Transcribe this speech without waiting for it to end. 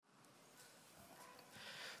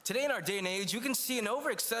Today in our day and age, you can see an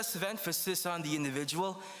over-excessive emphasis on the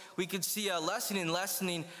individual. We could see a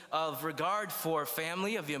lessening of regard for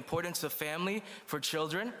family, of the importance of family for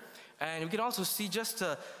children. And we can also see just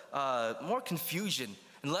more confusion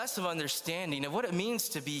and less of understanding of what it means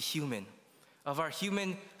to be human, of our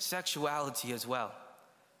human sexuality as well.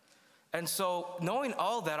 And so knowing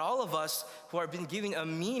all that, all of us who are been given a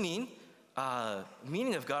meaning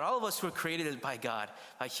of God, all of us who are created by God,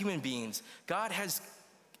 human beings, God has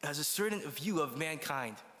a certain view of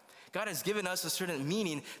mankind. God has given us a certain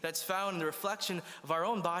meaning that's found in the reflection of our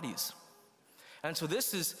own bodies. And so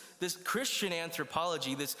this Christian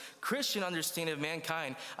anthropology, this Christian understanding of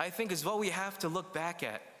mankind, I think is what we have to look back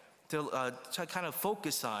at, to kind of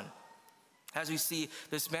focus on as we see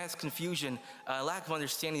this mass confusion, lack of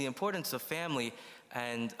understanding the importance of family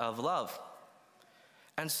and of love.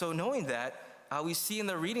 And so knowing that, we see in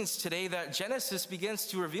the readings today that Genesis begins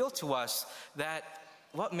to reveal to us that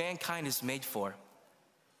what mankind is made for,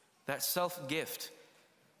 that self-gift.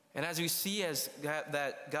 And as we see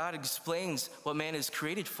that God explains what man is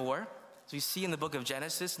created for, as we see in the book of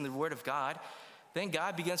Genesis and the Word of God, then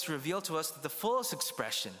God begins to reveal to us that the fullest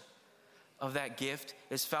expression of that gift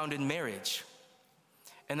is found in marriage.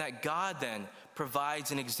 And that God then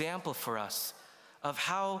provides an example for us of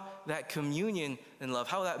how that communion and love,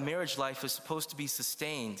 how that marriage life is supposed to be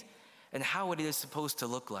sustained, and how it is supposed to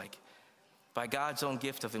look like by God's own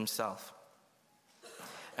gift of himself.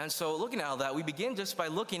 And so looking at all that, we begin just by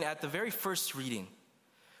looking at the very first reading.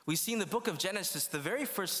 We see in the book of Genesis, the very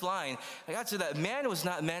first line, God said that man was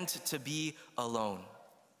not meant to be alone.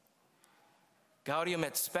 Gaudium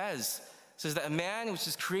et Spes says that a man which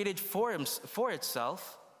is created for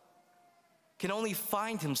itself can only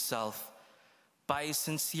find himself by a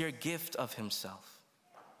sincere gift of himself.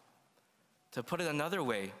 To put it another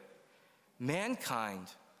way, mankind,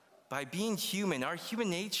 by being human, our human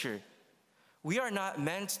nature, we are not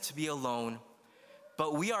meant to be alone,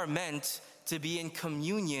 but we are meant to be in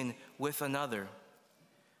communion with another.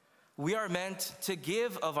 We are meant to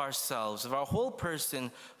give of ourselves, of our whole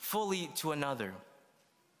person, fully to another.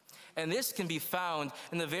 And this can be found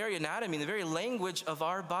in the very anatomy, in the very language of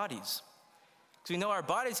our bodies. Because we know our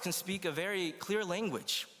bodies can speak a very clear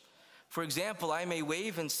language. For example, I may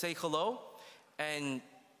wave and say hello, and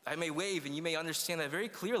I may wave and you may understand that very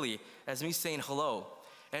clearly as me saying hello.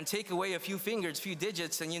 And take away a few fingers, a few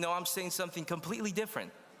digits, and I'm saying something completely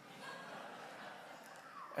different.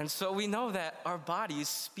 And so we know that our bodies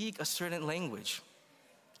speak a certain language.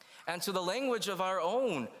 And so the language of our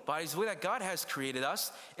own bodies, the way that God has created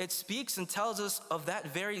us, it speaks and tells us of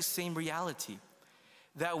that very same reality,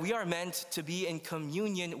 that we are meant to be in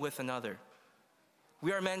communion with another.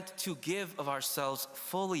 We are meant to give of ourselves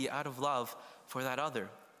fully out of love for that other.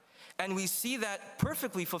 And we see that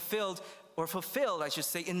perfectly fulfilled, I should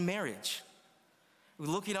say, in marriage.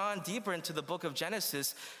 Looking on deeper into the book of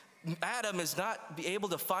Genesis, Adam is not able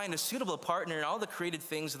to find a suitable partner in all the created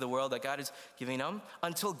things of the world that God is giving him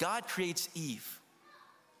until God creates Eve.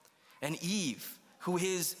 And Eve, who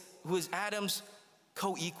is Adam's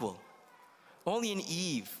co-equal. Only in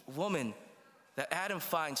Eve, woman, that Adam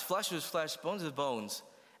finds, flesh of flesh, bones of bones,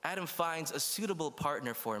 Adam finds a suitable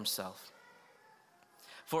partner for himself.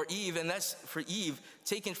 For Eve, and that's for Eve,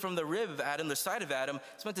 taken from the rib of Adam, the side of Adam,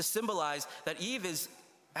 it's meant to symbolize that Eve is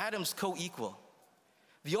Adam's co-equal.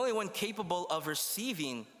 The only one capable of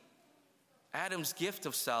receiving Adam's gift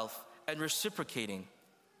of self and reciprocating.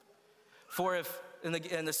 For if, in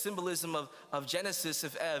the symbolism of Genesis,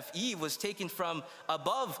 if Eve was taken from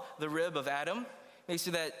above the rib of Adam, they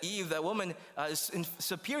say that Eve, that woman, is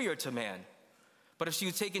superior to man. But if she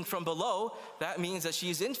was taken from below, that means that she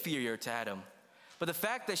is inferior to Adam. But the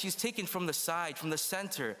fact that she's taken from the side, from the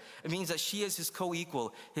center, it means that she is his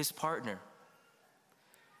co-equal, his partner.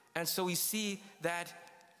 And so we see that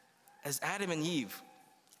as Adam and Eve,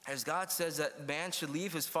 as God says that man should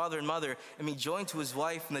leave his father and mother and be joined to his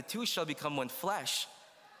wife, and the two shall become one flesh,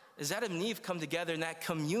 as Adam and Eve come together in that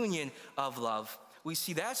communion of love, we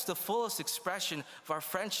see that's the fullest expression of our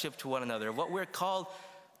friendship to one another, what we're called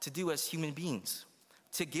to do as human beings,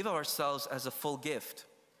 to give ourselves as a full gift.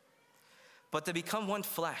 But to become one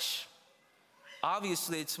flesh,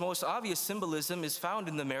 obviously its most obvious symbolism is found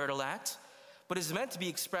in the marital act, but is meant to be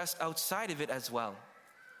expressed outside of it as well.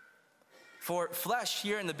 For flesh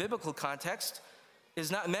here in the biblical context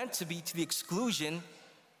is not meant to be to the exclusion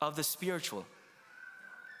of the spiritual.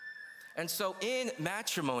 And so in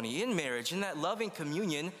matrimony, in marriage, in that loving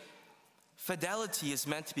communion, fidelity is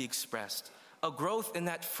meant to be expressed. A growth in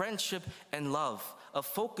that friendship and love, of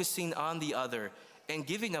focusing on the other and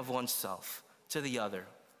giving of oneself to the other.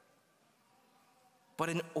 But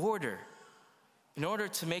in order In order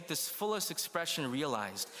to make this fullest expression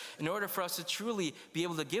realized, in order for us to truly be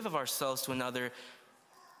able to give of ourselves to another,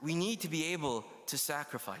 we need to be able to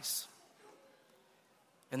sacrifice.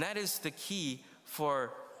 And that is the key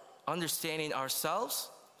for understanding ourselves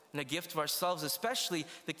and the gift of ourselves, especially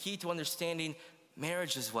the key to understanding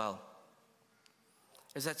marriage as well,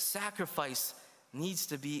 is that sacrifice needs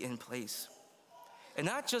to be in place. And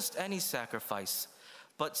not just any sacrifice,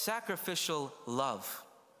 but sacrificial love.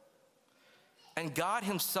 And God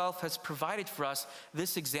himself has provided for us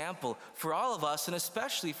this example for all of us, and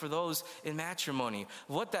especially for those in matrimony,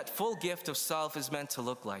 what that full gift of self is meant to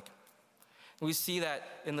look like. We see that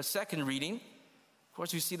in the second reading. Of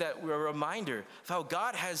course, we see that we're a reminder of how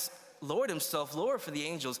God has lowered himself lower for the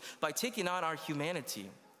angels by taking on our humanity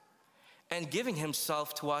and giving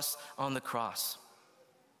himself to us on the cross.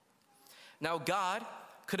 Now, God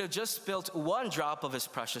could have just spilled one drop of his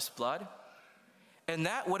precious blood, and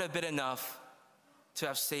that would have been enough to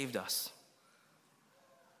have saved us.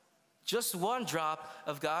 Just one drop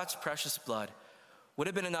of God's precious blood would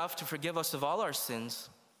have been enough to forgive us of all our sins,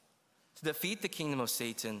 to defeat the kingdom of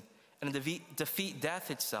Satan, and to defeat death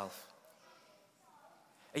itself.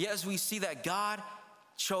 And yet, as we see that God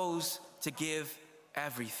chose to give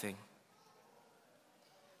everything.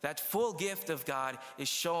 That full gift of God is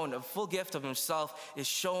shown, a full gift of himself is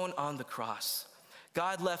shown on the cross.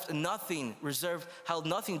 God left nothing reserved, held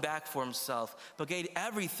nothing back for himself, but gave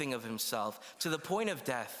everything of himself to the point of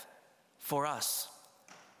death for us,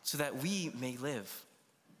 so that we may live.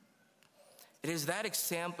 It is that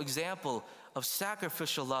example of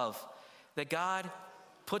sacrificial love that God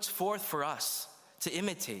puts forth for us to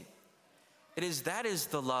imitate. That is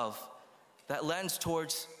the love that lends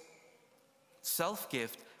towards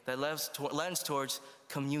self-gift, that lends towards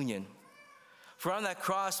communion. For on that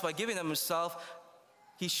cross, by giving of himself,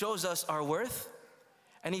 he shows us our worth,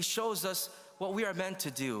 and he shows us what we are meant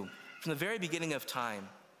to do from the very beginning of time.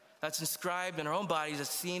 That's inscribed in our own bodies,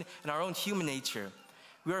 that's seen in our own human nature.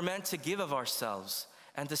 We are meant to give of ourselves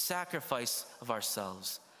and to sacrifice of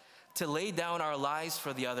ourselves, to lay down our lives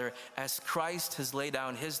for the other as Christ has laid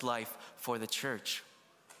down his life for the church.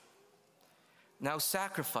 Now,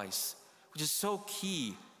 sacrifice, which is so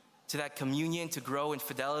key to that communion, to grow in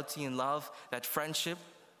fidelity and love, that friendship,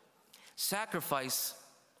 sacrifice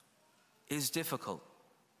is difficult.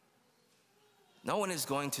 No one is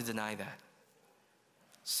going to deny that.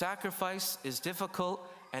 Sacrifice is difficult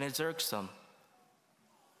and it's irksome.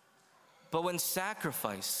 But when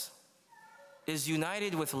sacrifice is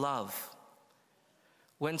united with love,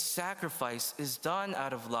 when sacrifice is done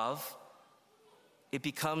out of love, it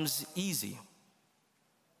becomes easy.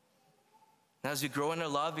 And as we grow in our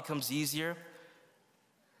love, it becomes easier.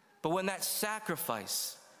 But when that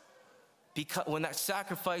sacrifice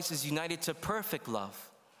is united to perfect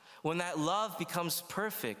love, when that love becomes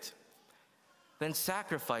perfect, then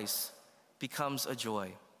sacrifice becomes a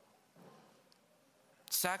joy.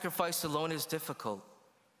 Sacrifice alone is difficult.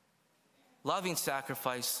 Loving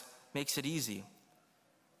sacrifice makes it easy.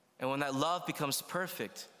 And when that love becomes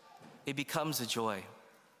perfect, it becomes a joy.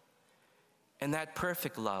 And that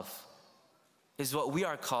perfect love is what we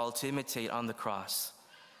are called to imitate on the cross.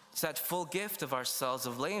 It's that full gift of ourselves,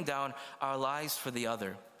 of laying down our lives for the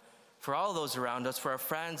other, for all those around us, for our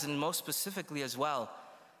friends, and most specifically as well,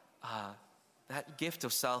 that gift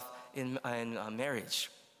of self in marriage.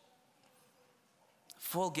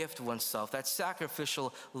 Full gift of oneself, that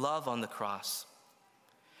sacrificial love on the cross.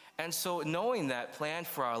 And so knowing that plan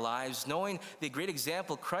for our lives, knowing the great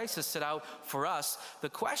example Christ has set out for us, the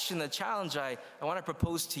question, the challenge I want to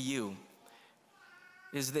propose to you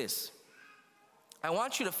is this. I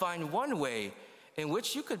want you to find one way in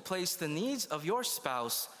which you could place the needs of your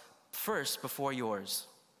spouse first before yours.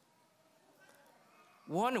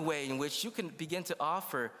 One way in which you can begin to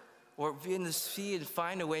offer or begin to see and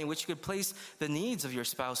find a way in which you could place the needs of your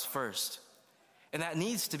spouse first. And that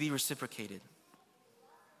needs to be reciprocated.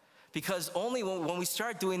 Because only when we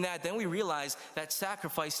start doing that, then we realize that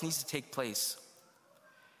sacrifice needs to take place.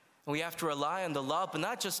 And we have to rely on the love, but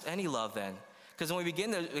not just any love then. Because when we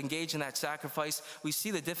begin to engage in that sacrifice, we see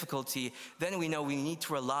the difficulty, then we know we need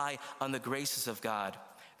to rely on the graces of God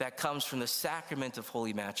that comes from the sacrament of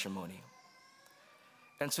holy matrimony.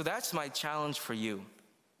 And so that's my challenge for you.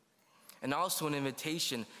 And also an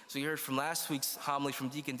invitation, as we heard from last week's homily from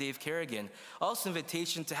Deacon Dave Kerrigan, also an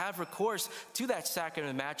invitation to have recourse to that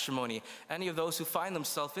sacrament of matrimony, any of those who find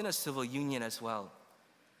themselves in a civil union as well.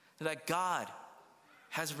 And that God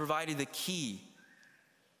has provided the key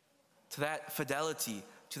to that fidelity,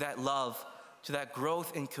 to that love, to that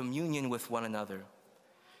growth in communion with one another.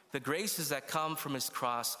 The graces that come from his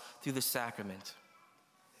cross through the sacrament.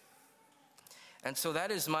 And so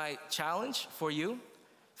that is my challenge for you.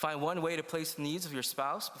 Find one way to place the needs of your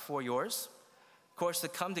spouse before yours. Of course, to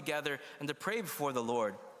come together and to pray before the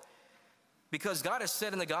Lord. Because God has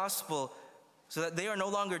said in the gospel, so that they are no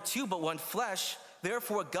longer two but one flesh,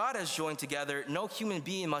 therefore what God has joined together, no human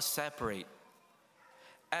being must separate.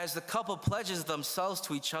 As the couple pledges themselves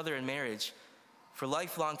to each other in marriage for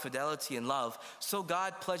lifelong fidelity and love, so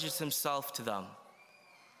God pledges himself to them.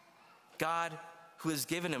 God, who has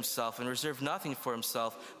given himself and reserved nothing for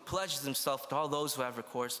himself, pledges himself to all those who have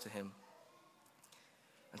recourse to him.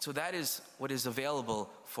 And so that is what is available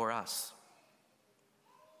for us.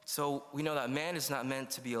 So we know that man is not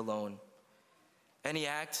meant to be alone. Any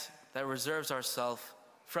act that reserves ourselves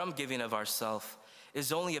from giving of ourselves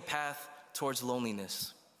is only a path towards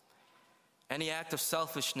loneliness. Any act of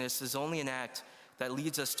selfishness is only an act that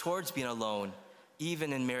leads us towards being alone,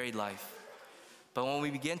 even in married life. But when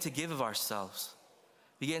we begin to give of ourselves,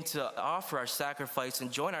 begin to offer our sacrifice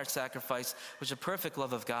and join our sacrifice with the perfect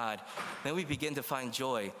love of God, then we begin to find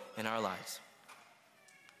joy in our lives.